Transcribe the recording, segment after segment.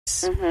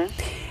Mm-hmm.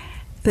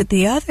 But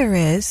the other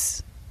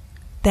is,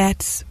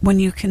 that's when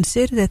you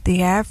consider that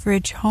the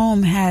average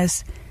home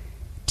has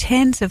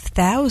tens of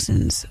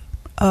thousands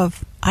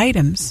of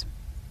items.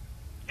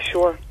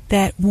 Sure.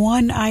 That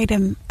one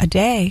item a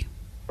day,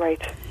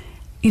 right,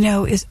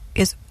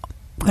 is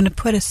going to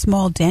put a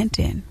small dent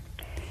in.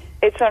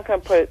 It's not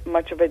going to put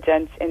much of a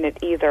dent in it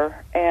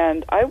either.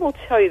 And I will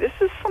tell you, this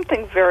is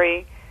something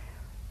very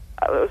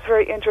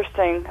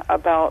interesting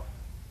about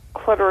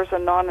Clutterers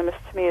Anonymous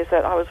to me, is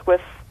that I was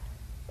with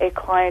a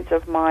client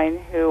of mine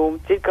who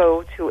did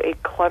go to a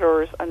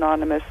Clutterers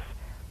Anonymous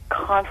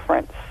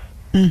conference.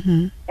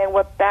 Mm-hmm. And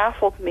what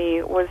baffled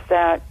me was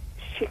that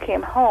she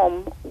came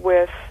home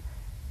with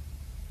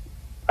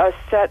a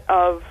set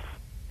of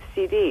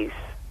CDs.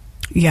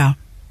 Yeah.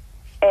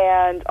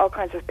 And all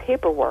kinds of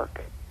paperwork.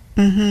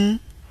 Mm-hmm.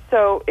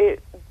 So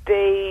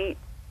they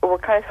were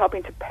kind of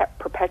helping to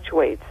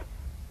perpetuate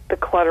the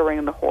cluttering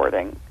and the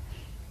hoarding.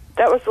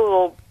 That was a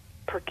little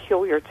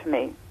peculiar to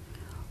me.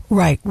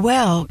 Right.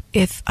 Well,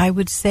 if I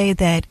would say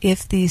that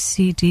if these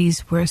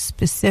CDs were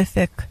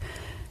specific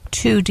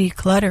to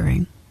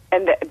decluttering,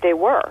 and they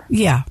were,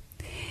 yeah.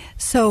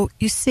 So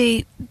you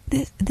see,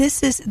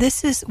 this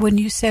is when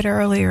you said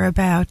earlier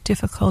about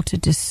difficult to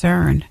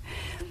discern.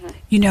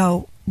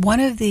 Mm-hmm.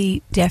 One of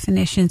the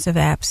definitions of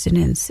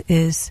abstinence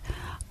is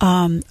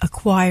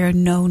acquire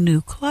no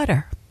new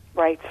clutter.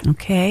 Right.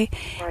 Okay?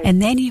 Right.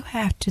 And then you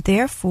have to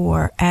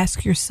therefore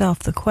ask yourself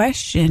the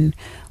question,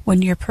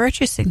 when you're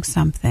purchasing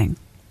something,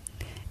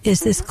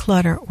 is this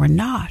clutter or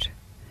not?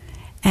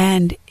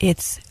 And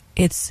it's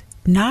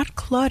not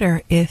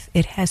clutter if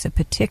it has a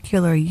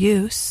particular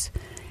use,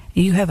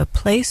 you have a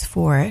place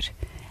for it,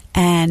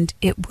 and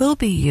it will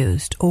be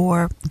used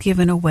or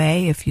given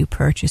away if you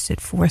purchase it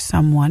for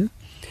someone.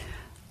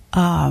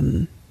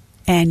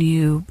 And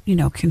you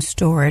can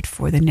store it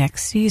for the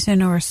next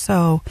season or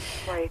so.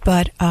 Right.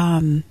 But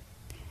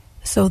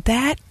so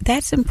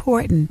that's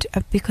important,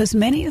 because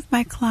many of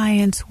my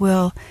clients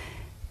will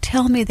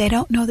tell me they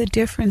don't know the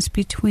difference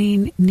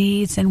between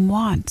needs and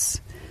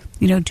wants.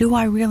 Do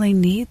I really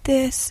need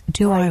this?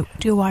 Do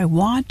I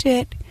want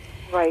it?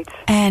 Right.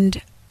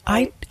 And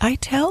right. I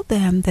tell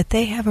them that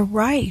they have a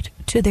right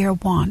to their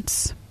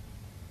wants.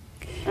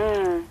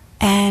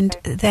 And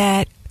okay.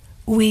 that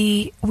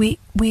we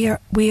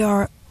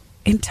are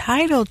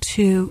entitled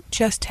to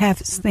just have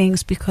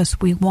things because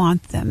we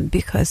want them,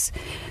 because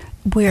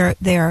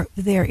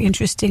they're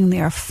interesting,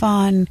 they're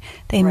fun,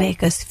 they right.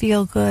 make us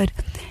feel good.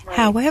 Right.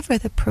 However,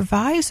 the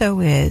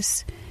proviso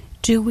is,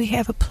 do we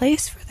have a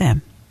place for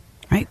them?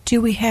 Right?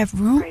 Do we have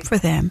room right. for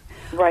them?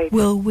 Right.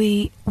 Will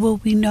we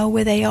know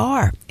where they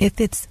are?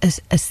 If it's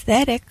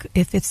aesthetic,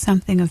 if it's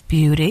something of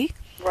beauty,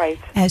 right.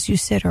 as you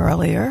said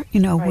earlier,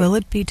 right. will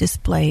it be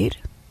displayed?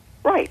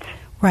 Right.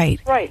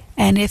 Right. Right.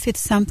 And if it's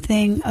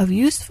something of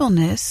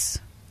usefulness,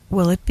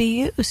 will it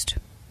be used?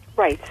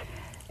 Right.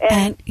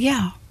 And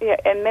yeah. Yeah,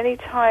 and many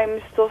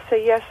times they'll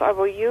say, yes, I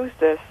will use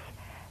this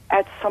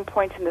at some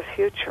point in the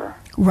future.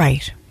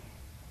 Right.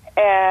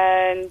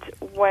 And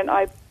when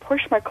I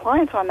push my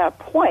clients on that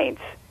point,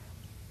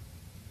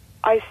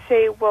 I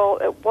say, well,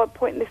 at what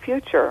point in the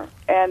future?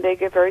 And they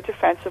get very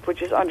defensive,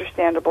 which is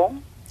understandable.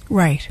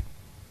 Right.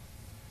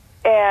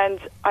 And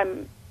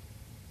I'm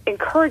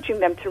encouraging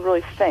them to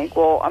really think,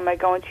 well, am I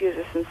going to use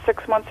this in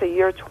 6 months, a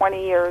year,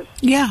 20 years?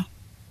 Yeah.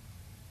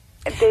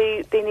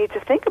 They need to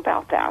think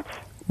about that.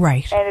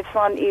 Right. And it's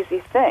not an easy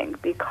thing,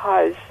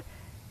 because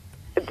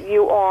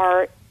you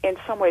are, in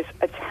some ways,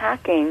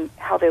 attacking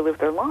how they live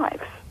their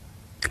lives.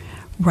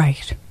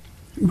 Right.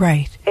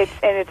 Right.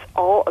 It's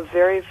all a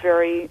very,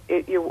 very,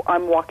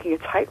 I'm walking a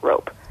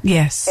tightrope.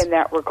 Yes. In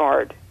that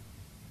regard.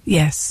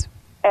 Yes.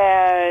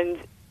 And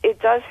it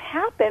does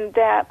happen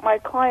that my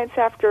clients,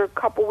 after a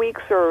couple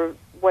weeks or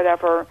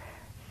whatever,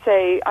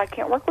 say, I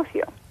can't work with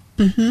you.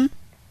 Mm-hmm.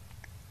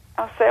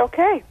 I'll say,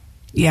 okay.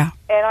 Yeah.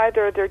 And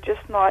either they're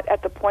just not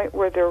at the point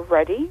where they're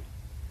ready,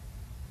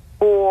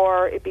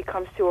 or it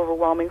becomes too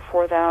overwhelming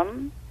for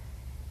them.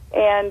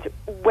 And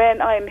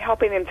when I'm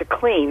helping them to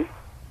clean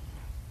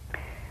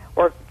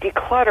or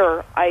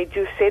declutter, I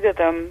do say to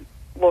them,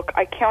 look,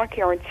 I can't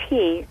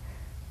guarantee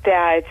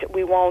that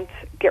we won't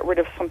get rid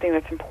of something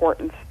that's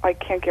important. I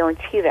can't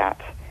guarantee that.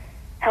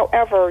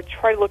 However,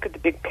 try to look at the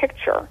big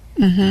picture.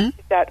 Mm-hmm.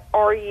 That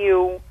are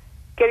you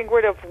getting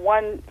rid of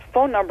one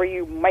phone number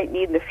you might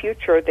need in the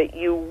future that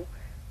you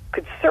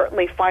could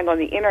certainly find on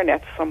the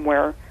internet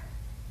somewhere?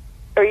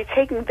 Are you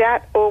taking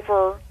that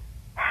over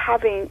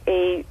having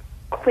a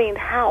clean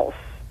house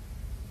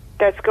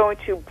that's going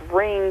to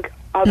bring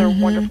other mm-hmm.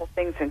 wonderful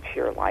things into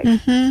your life?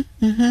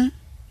 Mm-hmm. Mm-hmm.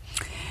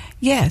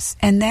 Yes,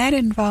 and that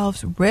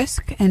involves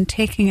risk and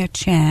taking a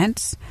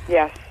chance.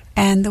 Yes.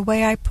 And the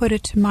way I put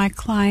it to my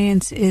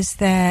clients is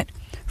that,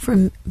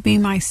 for me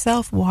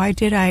myself, why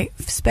did I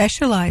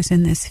specialize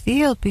in this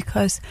field?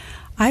 Because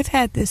I've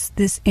had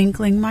this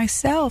inkling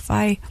myself.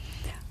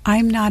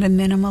 I'm not a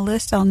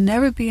minimalist. I'll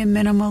never be a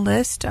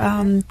minimalist.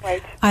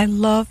 Right. I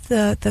love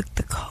the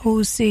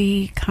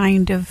cozy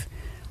kind of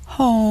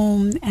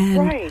home, and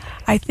Right.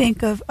 I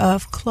think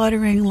of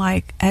cluttering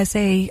like as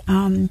a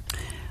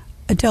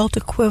adult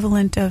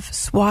equivalent of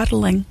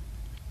swaddling.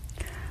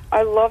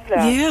 I love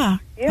that. Yeah.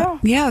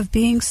 Yeah. Of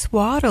being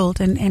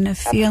swaddled and of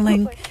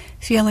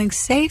feeling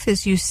safe,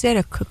 as you said,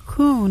 a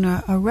cocoon,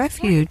 a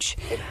refuge.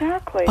 Right.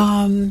 Exactly.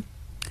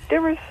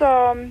 There was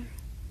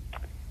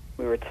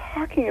we were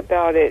talking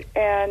about it,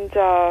 and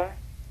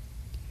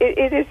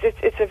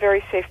it's a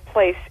very safe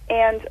place,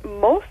 and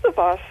most of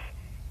us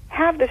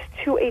have this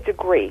to a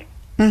degree.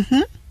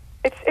 Mm-hmm.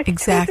 It's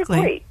exactly to a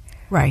degree.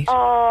 Right.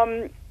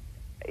 I'm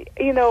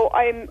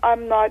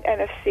not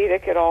an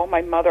ascetic at all.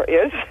 My mother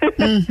is.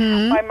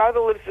 Mm-hmm. My mother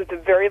lives with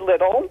very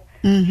little.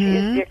 Mm-hmm. She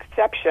is the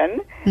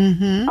exception.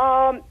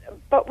 Mm-hmm.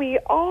 But we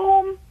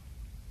all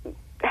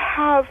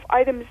have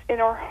items in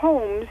our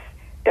homes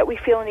that we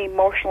feel an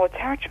emotional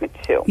attachment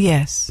to.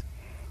 Yes.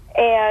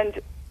 And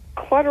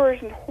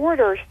clutterers and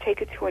hoarders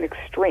take it to an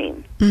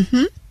extreme.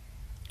 Mm-hmm.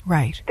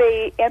 Right.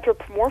 They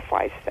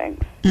anthropomorphize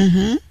things.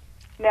 Mm-hmm.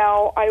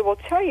 Now, I will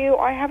tell you,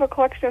 I have a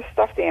collection of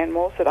stuffed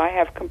animals that I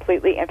have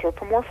completely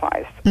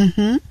anthropomorphized.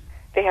 Mm-hmm.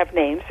 They have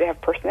names, they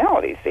have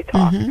personalities, they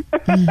talk. Mm-hmm.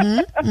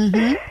 Mm-hmm.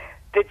 Mm-hmm.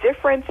 The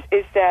difference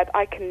is that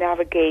I can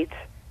navigate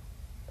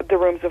the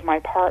rooms of my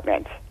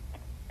apartment.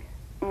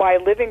 My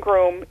living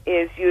room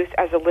is used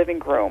as a living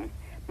room.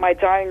 My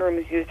dining room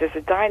is used as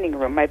a dining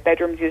room. My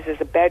bedroom is used as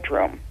a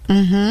bedroom.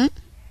 Mm-hmm.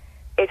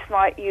 It's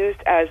not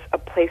used as a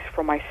place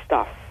for my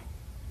stuff.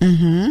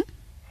 Mm-hmm.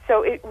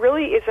 So it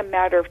really is a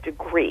matter of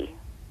degree.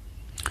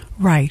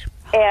 Right.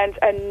 And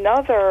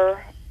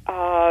another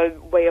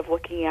way of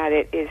looking at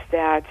it is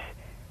that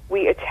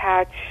we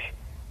attach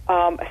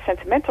a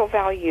sentimental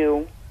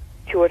value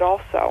to it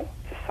also,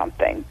 to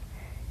something.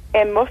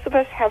 And most of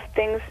us have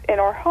things in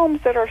our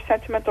homes that are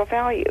sentimental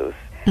values.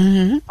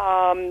 Mm-hmm.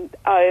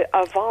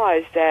 A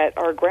vase that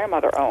our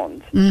grandmother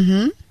owned,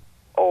 Mm-hmm.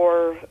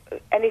 or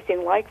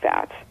anything like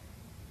that.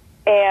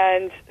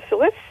 And so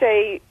let's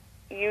say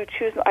you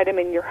choose an item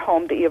in your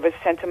home that you have a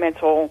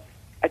sentimental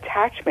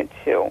attachment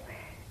to.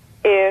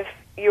 If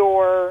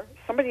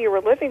somebody you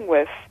were living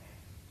with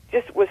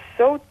just was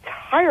so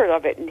tired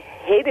of it and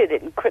hated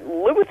it and couldn't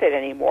live with it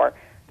anymore,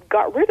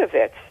 got rid of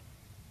it,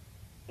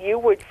 you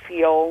would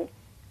feel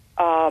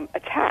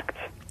attacked.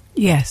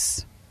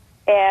 Yes.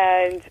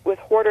 And with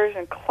hoarders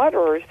and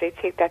clutterers, they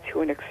take that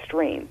to an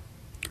extreme.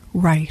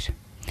 Right.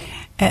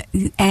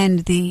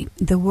 And the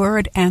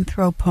word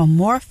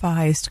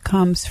anthropomorphized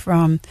comes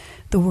from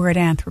the word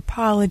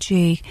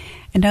anthropology.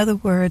 In other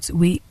words,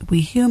 we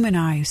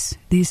humanize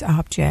these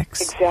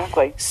objects.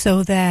 Exactly.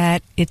 So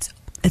that it's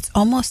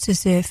almost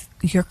as if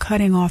you're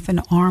cutting off an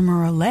arm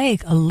or a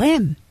leg, a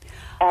limb.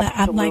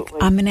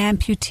 Absolutely. I'm an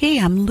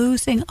amputee. I'm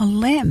losing a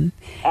limb.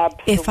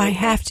 Absolutely. If I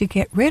have to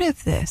get rid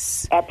of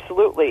this.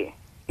 Absolutely.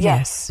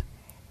 Yes.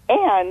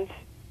 And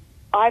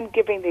I'm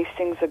giving these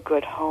things a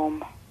good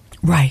home.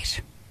 Right.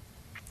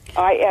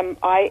 I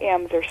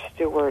am their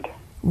steward.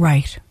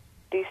 Right.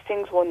 These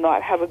things will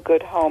not have a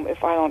good home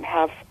if I don't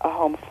have a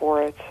home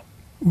for it.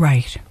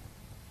 Right.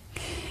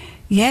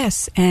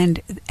 Yes,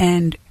 and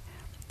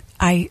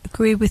I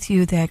agree with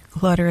you that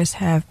clutterers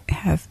have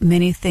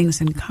many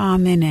things in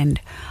common, and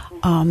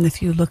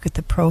if you look at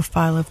the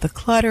profile of the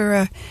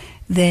clutterer,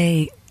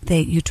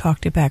 you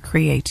talked about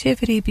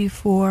creativity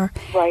before,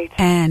 right?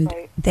 And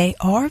they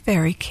are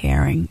very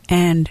caring,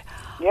 and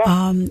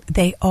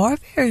they are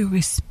very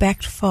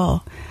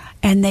respectful,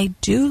 and they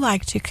do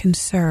like to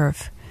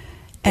conserve,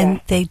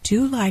 and they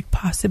do like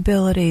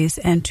possibilities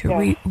and to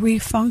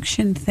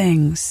refunction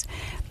things.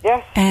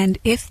 Yes. And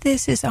if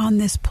this is on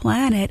this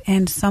planet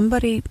and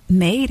somebody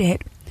made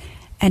it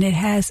and it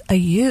has a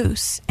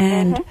use,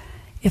 and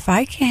if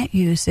I can't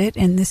use it,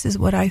 and this is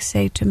what I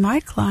say to my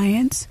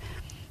clients,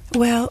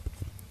 well,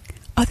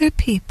 other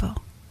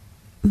people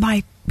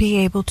might be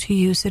able to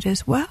use it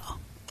as well.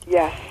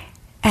 Yes.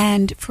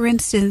 And, for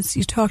instance,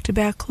 you talked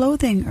about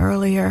clothing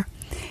earlier,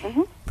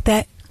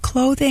 that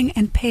clothing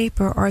and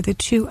paper are the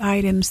two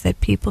items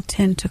that people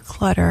tend to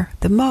clutter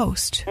the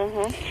most.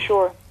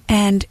 Sure.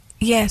 And,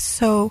 yes,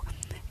 so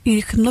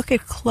you can look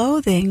at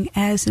clothing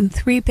as in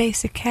three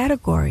basic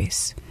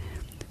categories.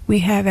 We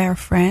have our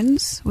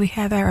friends, we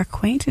have our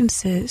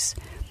acquaintances,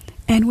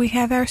 and we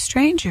have our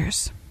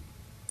strangers.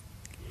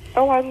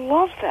 Oh, I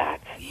love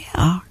that.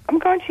 Yeah. I'm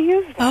going to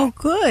use that. Oh,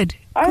 good.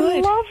 I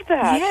love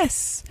that.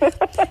 Yes.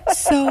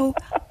 So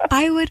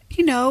I would,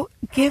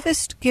 give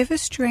a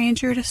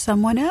stranger to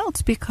someone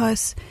else,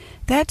 because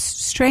that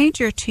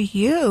stranger to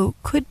you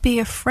could be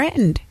a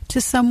friend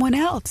to someone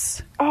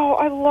else. Oh,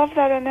 I love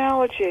that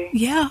analogy.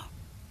 Yeah.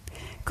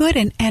 Good.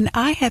 And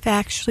I have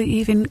actually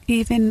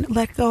even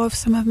let go of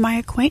some of my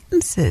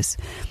acquaintances.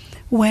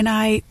 When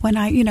I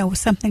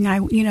something I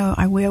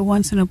wear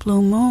once in a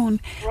blue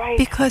moon, right.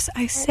 Because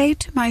I say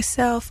to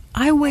myself,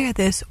 I wear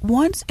this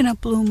once in a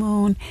blue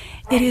moon.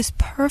 Right. It is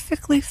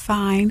perfectly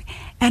fine,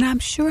 and I'm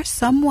sure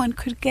someone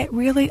could get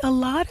really a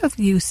lot of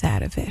use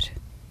out of it.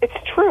 It's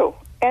true.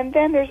 And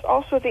then there's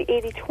also the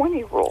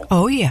 80-20 rule.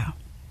 Oh, yeah.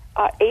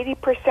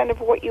 80% of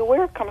what you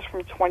wear comes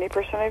from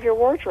 20% of your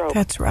wardrobe.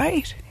 That's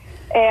right.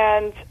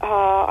 And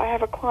I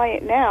have a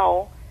client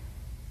now,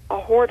 a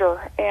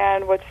hoarder,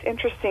 and what's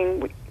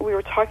interesting, we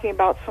were talking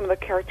about some of the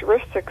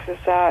characteristics, is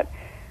that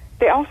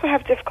they also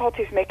have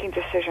difficulties making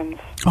decisions.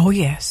 Oh,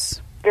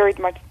 yes. Very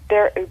much.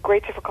 There are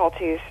great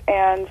difficulties.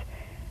 And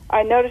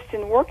I noticed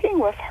in working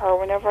with her,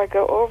 whenever I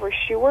go over,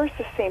 she wears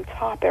the same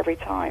top every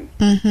time.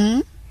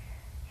 Mm-hmm.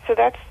 So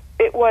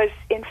it was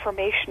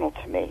informational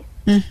to me.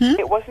 Mm-hmm.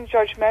 It wasn't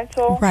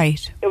judgmental.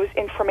 Right. It was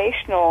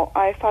informational.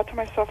 I thought to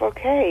myself,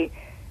 okay,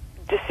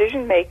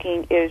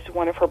 decision-making is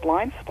one of her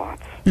blind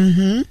spots.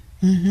 Mm-hmm.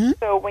 Mm-hmm.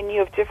 So when you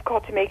have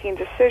difficulty making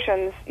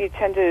decisions, you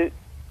tend to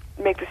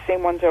make the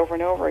same ones over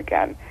and over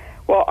again.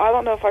 Well, I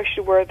don't know if I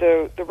should wear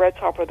the red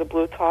top or the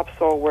blue top,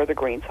 so I'll wear the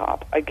green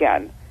top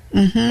again.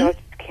 Mm-hmm. So I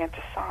just can't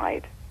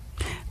decide.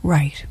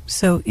 Right.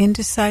 So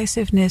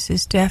indecisiveness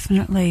is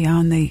definitely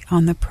on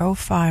the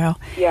profile.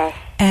 Yes.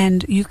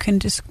 And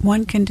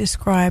one can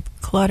describe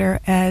clutter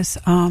as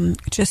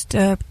just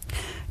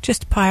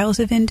piles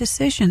of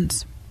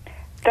indecisions.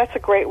 That's a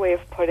great way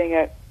of putting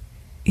it.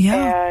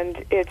 Yeah.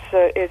 And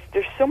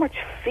there's so much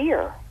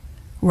fear.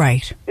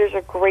 Right. There's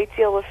a great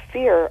deal of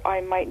fear.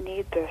 I might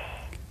need this.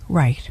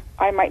 Right.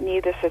 I might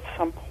need this at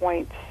some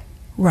point.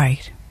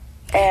 Right.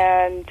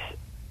 And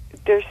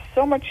there's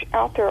so much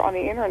out there on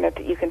the internet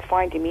that you can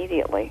find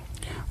immediately.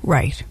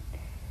 Right.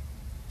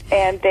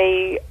 And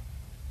they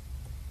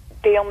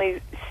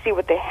only see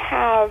what they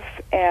have,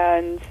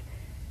 and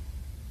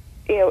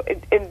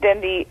and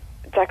then the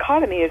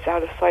dichotomy is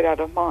out of sight, out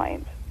of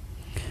mind.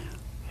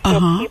 So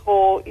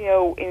people,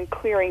 in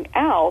clearing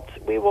out,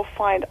 we will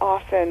find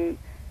often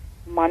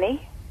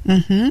money,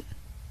 mm-hmm.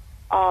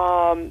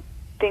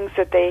 Things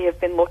that they have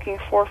been looking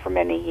for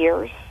many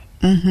years,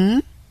 mm-hmm.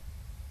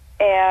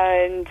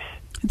 and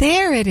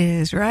there it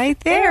is, right?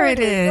 There it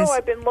is. Oh,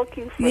 I've been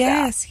looking for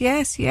that.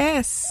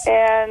 Yes.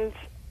 And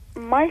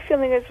my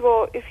feeling is,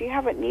 well, if you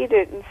haven't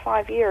needed it in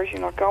 5 years,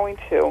 you're not going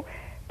to.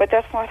 But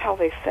that's not how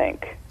they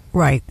think.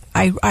 Right.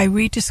 I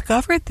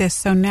rediscovered this,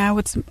 so now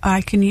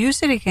I can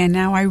use it again.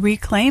 Now I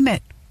reclaim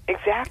it.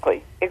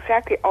 Exactly.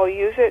 I'll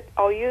use it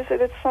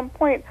at some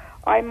point.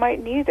 I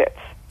might need it.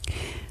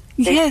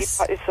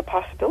 Yes. It's the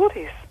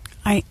possibilities.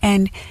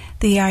 And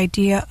the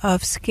idea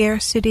of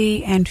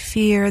scarcity and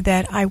fear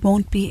that I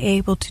won't be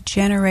able to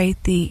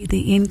generate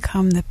the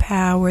income, the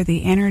power,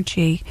 the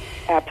energy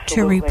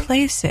to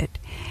replace it.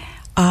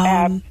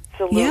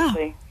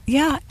 Absolutely.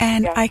 Yeah,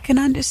 and I can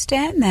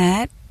understand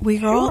that.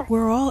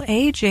 We're all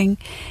aging,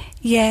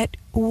 yet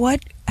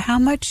how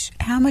much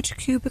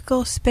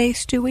cubicle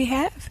space do we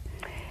have?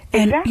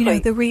 And Exactly.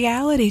 The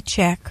reality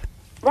check.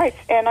 Right,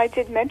 and I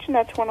did mention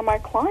that to one of my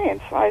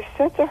clients. I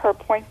said to her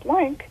point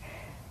blank,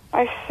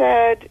 I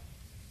said,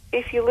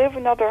 if you live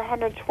another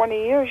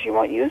 120 years, you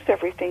won't use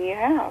everything you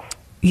have.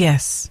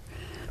 Yes.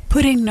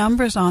 Putting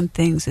numbers on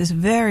things is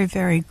very,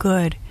 very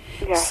good.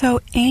 Yes.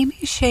 So, Amy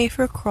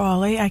Schaeffer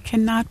Crawley, I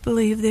cannot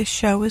believe this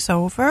show is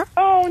over.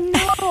 Oh,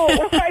 no.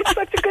 I had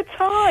such a good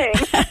time.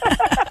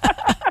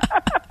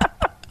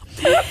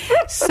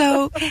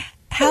 So,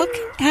 how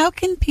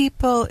can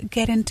people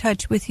get in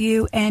touch with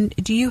you? And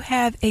do you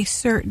have a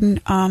certain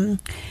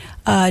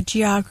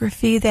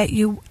geography that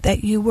you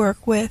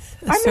work with?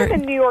 I'm in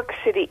the New York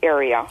City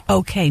area.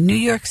 Okay, New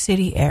York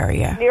City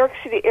area. New York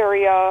City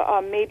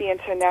area, maybe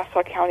into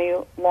Nassau County,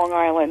 Long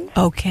Island.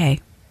 Okay.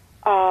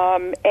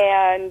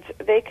 And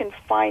they can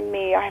find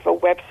me. I have a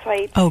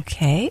website.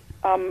 Okay.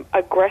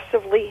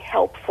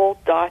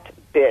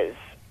 aggressivelyhelpful.biz.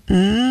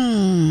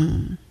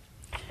 Mm.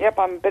 Yep,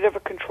 I'm a bit of a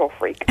control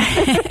freak.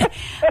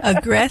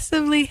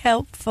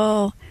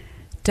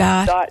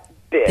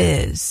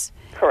 aggressivelyhelpful.biz.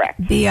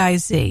 Correct.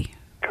 B-I-Z.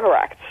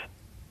 Correct.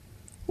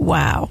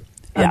 Wow.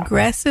 Yeah.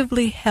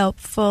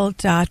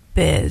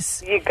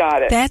 aggressivelyhelpful.biz. You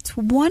got it. That's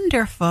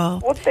wonderful.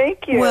 Well,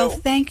 thank you. Well,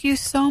 thank you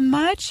so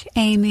much,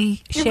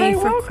 Amy You're very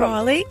Schaeffer welcome.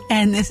 Crawley.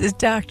 And this is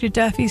Dr.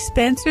 Duffy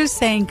Spencer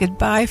saying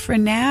goodbye for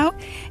now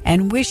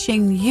and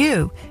wishing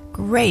you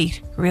great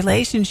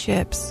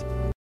relationships.